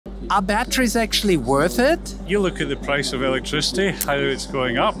Are batteries actually worth it? You look at the price of electricity, how it's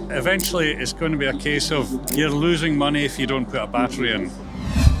going up. Eventually, it's going to be a case of you're losing money if you don't put a battery in.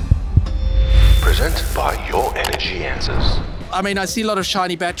 Presented by YourEnergy Answers. I mean, I see a lot of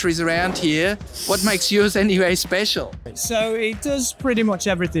shiny batteries around here. What makes yours anyway special? So it does pretty much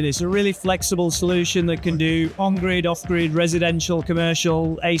everything. It's a really flexible solution that can do on-grid, off-grid, residential,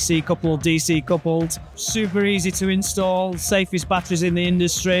 commercial, AC coupled, DC coupled. Super easy to install, safest batteries in the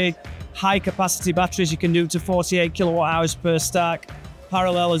industry. High capacity batteries you can do to 48 kilowatt hours per stack.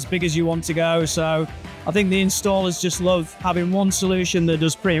 Parallel as big as you want to go. So I think the installers just love having one solution that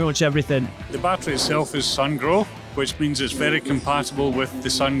does pretty much everything. The battery itself is Sungrow, which means it's very compatible with the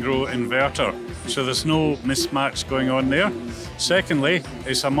Sungrow inverter. So there's no mismatch going on there. Secondly,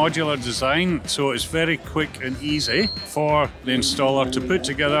 it's a modular design, so it's very quick and easy for the installer to put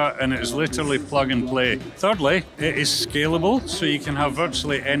together, and it is literally plug and play. Thirdly, it is scalable, so you can have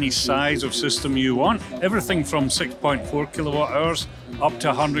virtually any size of system you want. Everything from 6.4 kilowatt hours up to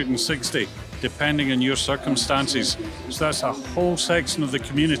 160. Depending on your circumstances. So that's a whole section of the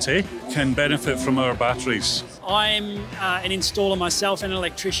community can benefit from our batteries. I'm an installer myself and an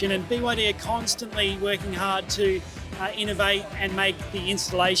electrician, and BYD are constantly working hard to innovate and make the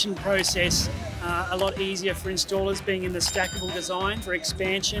installation process a lot easier for installers, being in the stackable design for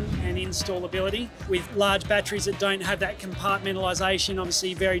expansion and installability. With large batteries that don't have that compartmentalisation,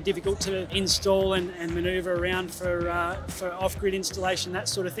 obviously very difficult to install and manoeuvre around for off-grid installation, that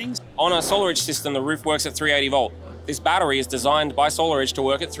sort of thing. On a SolarEdge system, the roof works at 380 volt. This battery is designed by SolarEdge to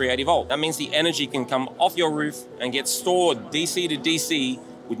work at 380 volt. That means the energy can come off your roof and get stored DC to DC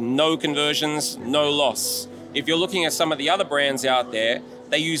with no conversions, no loss. If you're looking at some of the other brands out there,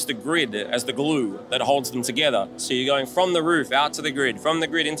 they use the grid as the glue that holds them together. So you're going from the roof out to the grid, from the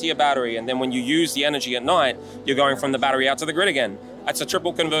grid into your battery, and then when you use the energy at night, you're going from the battery out to the grid again. That's a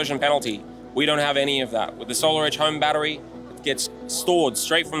triple conversion penalty. We don't have any of that. With the SolarEdge home battery, it gets stored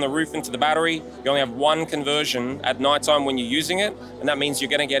straight from the roof into the battery. You only have one conversion at nighttime when you're using it, and that means you're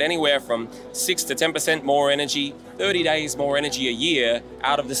going to get anywhere from 6 to 10% more energy, 30 days more energy a year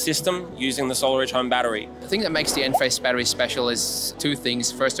out of the system using the SolarEdge home battery. The thing that makes the Enphase battery special is two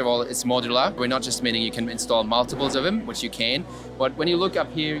things. First of all, it's modular. We're not just meaning you can install multiples of them, which you can, but when you look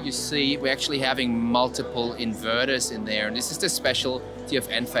up here, you see we're actually having multiple inverters in there, and this is the specialty of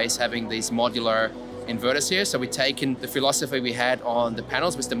Enphase, having these modular inverters here. So we've taken the philosophy we had on the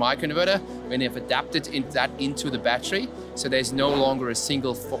panels with the microinverter, and have adapted that into the battery. So there's no longer a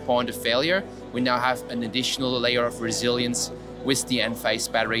single point of failure. We now have an additional layer of resilience with the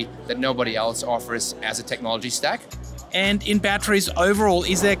Enphase battery that nobody else offers as a technology stack. And in batteries overall,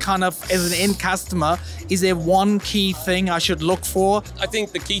 is there kind of, as an end customer, is there one key thing I should look for? I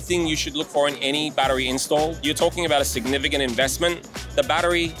think the key thing you should look for in any battery install, you're talking about a significant investment. The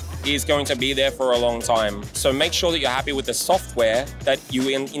battery is going to be there for a long time. So make sure that you're happy with the software that you're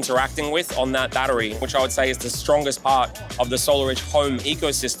interacting with on that battery, which I would say is the strongest part of the SolarEdge home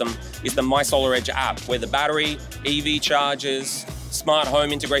ecosystem, is the My SolarEdge app, where the battery, EV chargers, smart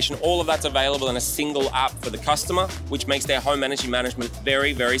home integration, all of that's available in a single app for the customer, which makes their home energy management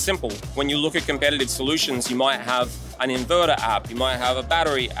very, very simple. When you look at competitive solutions, you might have an inverter app, you might have a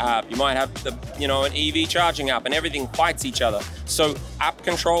battery app, you might have an EV charging app, and everything fights each other. So app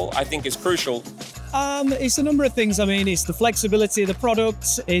control, I think, is crucial. It's a number of things. I mean, it's the flexibility of the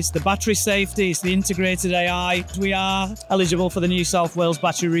product, it's the battery safety, it's the integrated AI. We are eligible for the New South Wales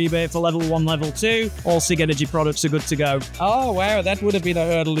battery rebate for level 1, level 2. All Sigenergy products are good to go. Oh, wow, that would have been a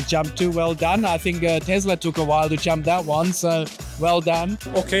hurdle to jump to. Well done. I think Tesla took a while to jump that one, so well done.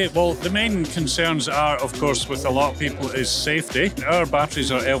 Okay, well, the main concerns are, of course, with a lot of people is safety. Our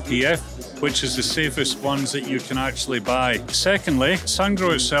batteries are LPF, which is the safest ones that you can actually buy. Secondly,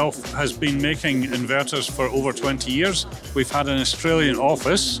 Sungrow itself has been making inverters for over 20 years. We've had an Australian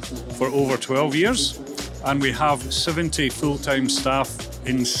office for over 12 years, and we have 70 full-time staff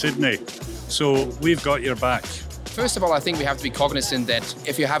in Sydney. So we've got your back. First of all, I think we have to be cognizant that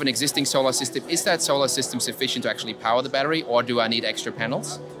if you have an existing solar system, is that solar system sufficient to actually power the battery, or do I need extra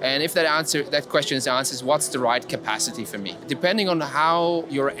panels? And if that question is answered, what's the right capacity for me? Depending on how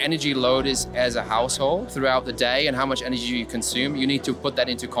your energy load is as a household throughout the day and how much energy you consume, you need to put that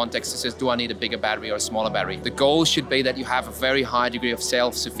into context. It says, do I need a bigger battery or a smaller battery? The goal should be that you have a very high degree of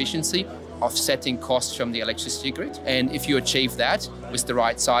self-sufficiency, offsetting costs from the electricity grid. And if you achieve that with the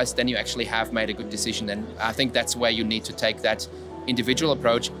right size, then you actually have made a good decision. And I think that's where you need to take that individual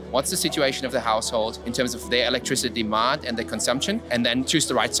approach. What's the situation of the household in terms of their electricity demand and their consumption, and then choose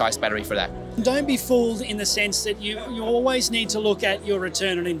the right size battery for that. Don't be fooled in the sense that you always need to look at your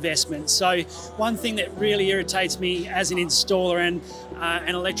return on investment. So one thing that really irritates me as an installer, and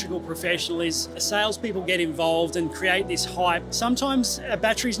an electrical professional is salespeople get involved and create this hype. Sometimes a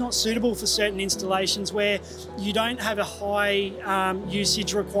battery's not suitable for certain installations where you don't have a high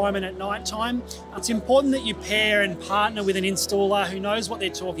usage requirement at night time. It's important that you pair and partner with an installer who knows what they're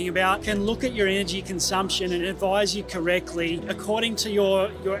talking about, can look at your energy consumption and advise you correctly according to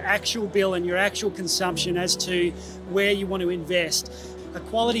your actual bill and your actual consumption as to where you want to invest. A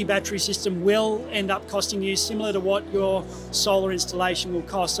quality battery system will end up costing you similar to what your solar installation will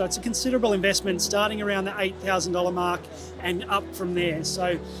cost. So it's a considerable investment starting around the $8,000 mark and up from there.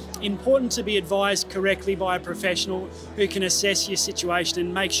 So important to be advised correctly by a professional who can assess your situation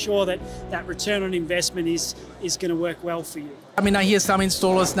and make sure that that return on investment is going to work well for you. I mean, I hear some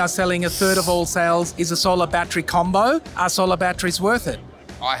installers now selling a third of all sales is a solar battery combo. Are solar batteries worth it?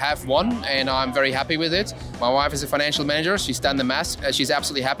 I have one and I'm very happy with it. My wife is a financial manager. She's done the math. She's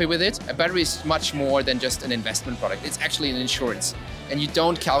absolutely happy with it. A battery is much more than just an investment product. It's actually an insurance. And you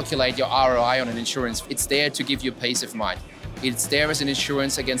don't calculate your ROI on an insurance. It's there to give you peace of mind. It's there as an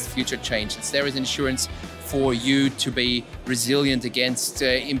insurance against future change. It's there as insurance for you to be resilient against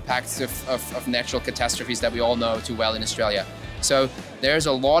impacts of natural catastrophes that we all know too well in Australia. So there's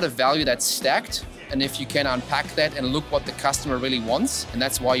a lot of value that's stacked. And if you can unpack that and look what the customer really wants, and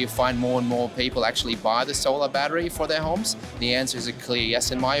that's why you find more and more people actually buy the solar battery for their homes, the answer is a clear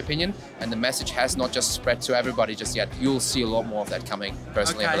yes, in my opinion. And the message has not just spread to everybody just yet. You'll see a lot more of that coming.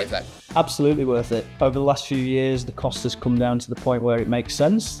 Personally, I believe that. Absolutely worth it. Over the last few years, the cost has come down to the point where it makes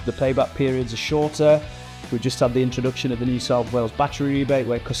sense. The payback periods are shorter. We've just had the introduction of the New South Wales battery rebate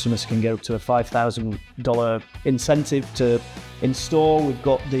where customers can get up to a $5,000 incentive to install. We've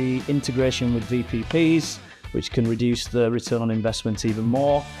got the integration with VPPs, which can reduce the return on investment even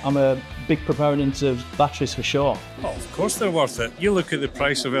more. I'm a big proponent of batteries for sure. Oh, of course they're worth it. You look at the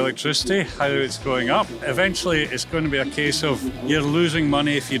price of electricity, how it's going up. Eventually, it's going to be a case of you're losing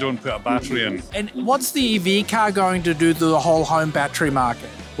money if you don't put a battery in. And what's the EV car going to do to the whole home battery market?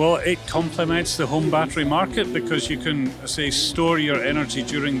 Well, it complements the home battery market because you can, say, store your energy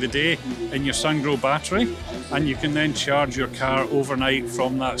during the day in your Sungrow battery, and you can then charge your car overnight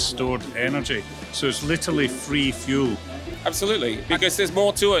from that stored energy. So it's literally free fuel. Absolutely, because there's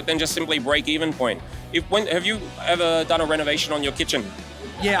more to it than just simply break-even point. Have you ever done a renovation on your kitchen?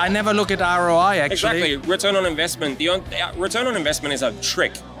 Yeah, I never look at ROI actually. Exactly, return on investment. The return on investment is a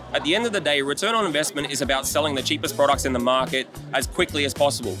trick. At the end of the day, return on investment is about selling the cheapest products in the market as quickly as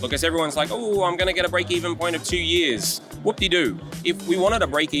possible because everyone's like, oh, I'm going to get a break-even point of 2 years. Whoop-de-doo. If we wanted a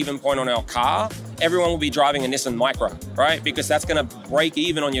break-even point on our car, everyone will be driving a Nissan Micra, right? Because that's going to break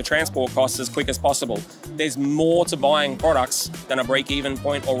even on your transport costs as quick as possible. There's more to buying products than a break-even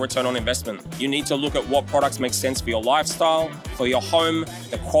point or return on investment. You need to look at what products make sense for your lifestyle, for your home,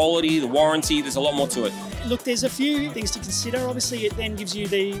 the quality, the warranty. There's a lot more to it. Look, there's a few things to consider. Obviously, it then gives you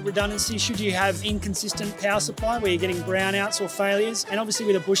the redundancy should you have inconsistent power supply where you're getting brownouts or failures. And obviously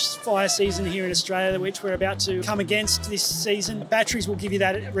with a bushfire season here in Australia, which we're about to come against this season, batteries will give you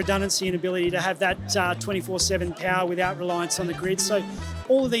that redundancy and ability to have that 24/7 power without reliance on the grid. So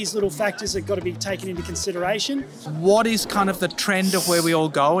all of these little factors have got to be taken into consideration. What is kind of the trend of where we're all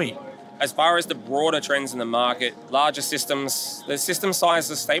going? As far as the broader trends in the market, larger systems, the system size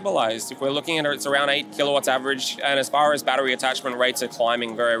is stabilized. If we're looking at it, it's around 8 kilowatts average. And as far as battery attachment rates are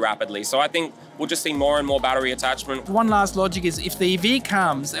climbing very rapidly. So I think we'll just see more and more battery attachment. One last logic is if the EV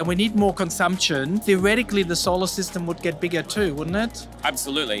comes and we need more consumption, theoretically the solar system would get bigger too, wouldn't it?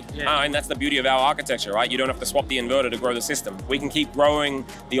 Absolutely. Yeah. And that's the beauty of our architecture, right? You don't have to swap the inverter to grow the system. We can keep growing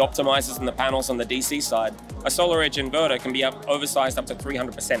the optimizers and the panels on the DC side. A SolarEdge inverter can be oversized up to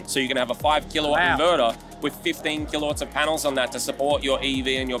 300%. So you can have a 5 kilowatt inverter with 15 kilowatts of panels on that to support your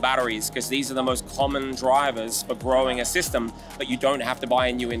EV and your batteries, because these are the most common drivers for growing a system, but you don't have to buy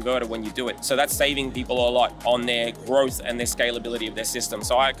a new inverter when you do it. So that's saving people a lot on their growth and their scalability of their system.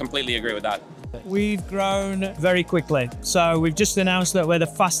 So I completely agree with that. We've grown very quickly. So we've just announced that we're the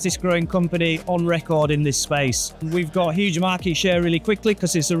fastest growing company on record in this space. We've got huge market share really quickly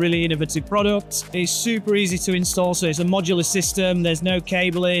because it's a really innovative product. It's super easy to install. So it's a modular system. There's no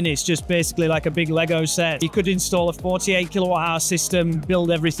cabling. It's just basically like a big Lego set. You could install a 48 kilowatt hour system, build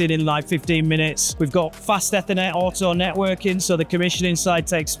everything in like 15 minutes. We've got fast Ethernet auto networking. So the commissioning side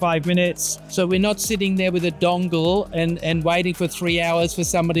takes 5 minutes. So we're not sitting there with a dongle and waiting for 3 hours for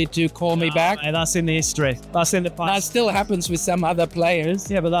somebody to call me back. Yeah, that's in the history. That's in the past. That still happens with some other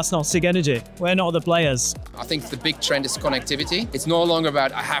players. Yeah, but that's not Sigenergy. We're not the players. I think the big trend is connectivity. It's no longer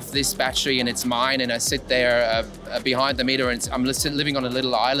about I have this battery and it's mine and I sit there behind the meter and I'm living on a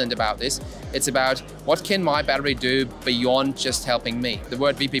little island about this. It's about what can my battery do beyond just helping me. The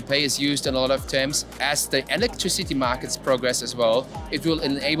word VPP is used in a lot of terms. As the electricity markets progress as well, it will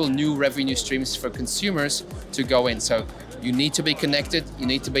enable new revenue streams for consumers to go in. So you need to be connected. You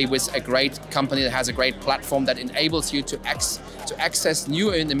need to be with a great company that has a great platform that enables you to access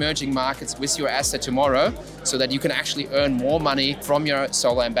new and emerging markets with your asset tomorrow so that you can actually earn more money from your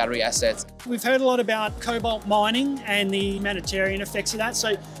solar and battery assets. We've heard a lot about cobalt mining and the humanitarian effects of that.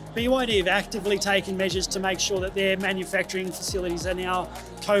 So BYD have actively taken measures to make sure that their manufacturing facilities are now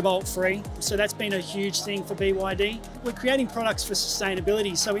cobalt free. So that's been a huge thing for BYD. We're creating products for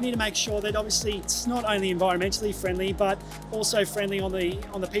sustainability. So we need to make sure that obviously it's not only environmentally friendly, but also friendly on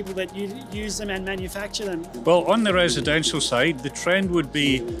the people that use them and manufacture them. Well, on the residential side, the trend would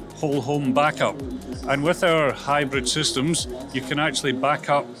be whole home backup. And with our hybrid systems, you can actually back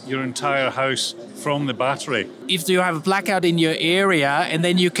up your entire house from the battery. If you have a blackout in your area and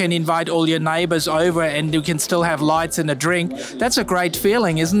then you can invite all your neighbors over and you can still have lights and a drink, that's a great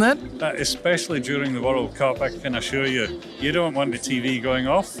feeling, isn't it? Especially during the World Cup, I can assure you, you don't want the TV going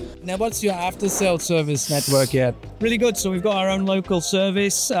off. Now, what's your after-sales service network yet? Really good. So we've got our own local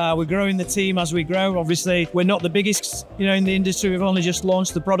service. We're growing the team as we grow. Obviously, we're not the biggest, in the industry. We've only just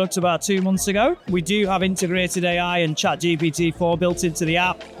launched the product about 2 months ago. We do have integrated AI and ChatGPT-4 built into the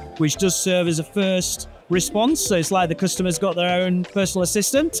app, which does serve as a first response. So it's like the customer's got their own personal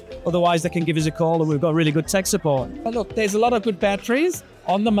assistant. Otherwise, they can give us a call and we've got really good tech support. Well, look, there's a lot of good batteries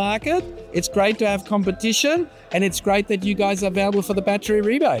on the market. It's great to have competition and it's great that you guys are available for the battery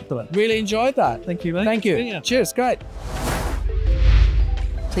rebate. Really enjoyed that. Thank you, mate. Thank you. Yeah. Cheers, great.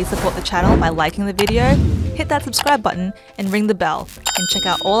 Please support the channel by liking the video, hit that subscribe button and ring the bell, and check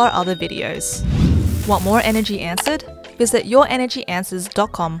out all our other videos. Want more energy answered? Visit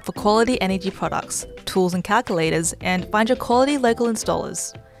YourEnergyAnswers.com for quality energy products, tools and calculators, and find your quality local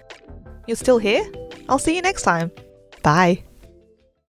installers. You're still here? I'll see you next time. Bye.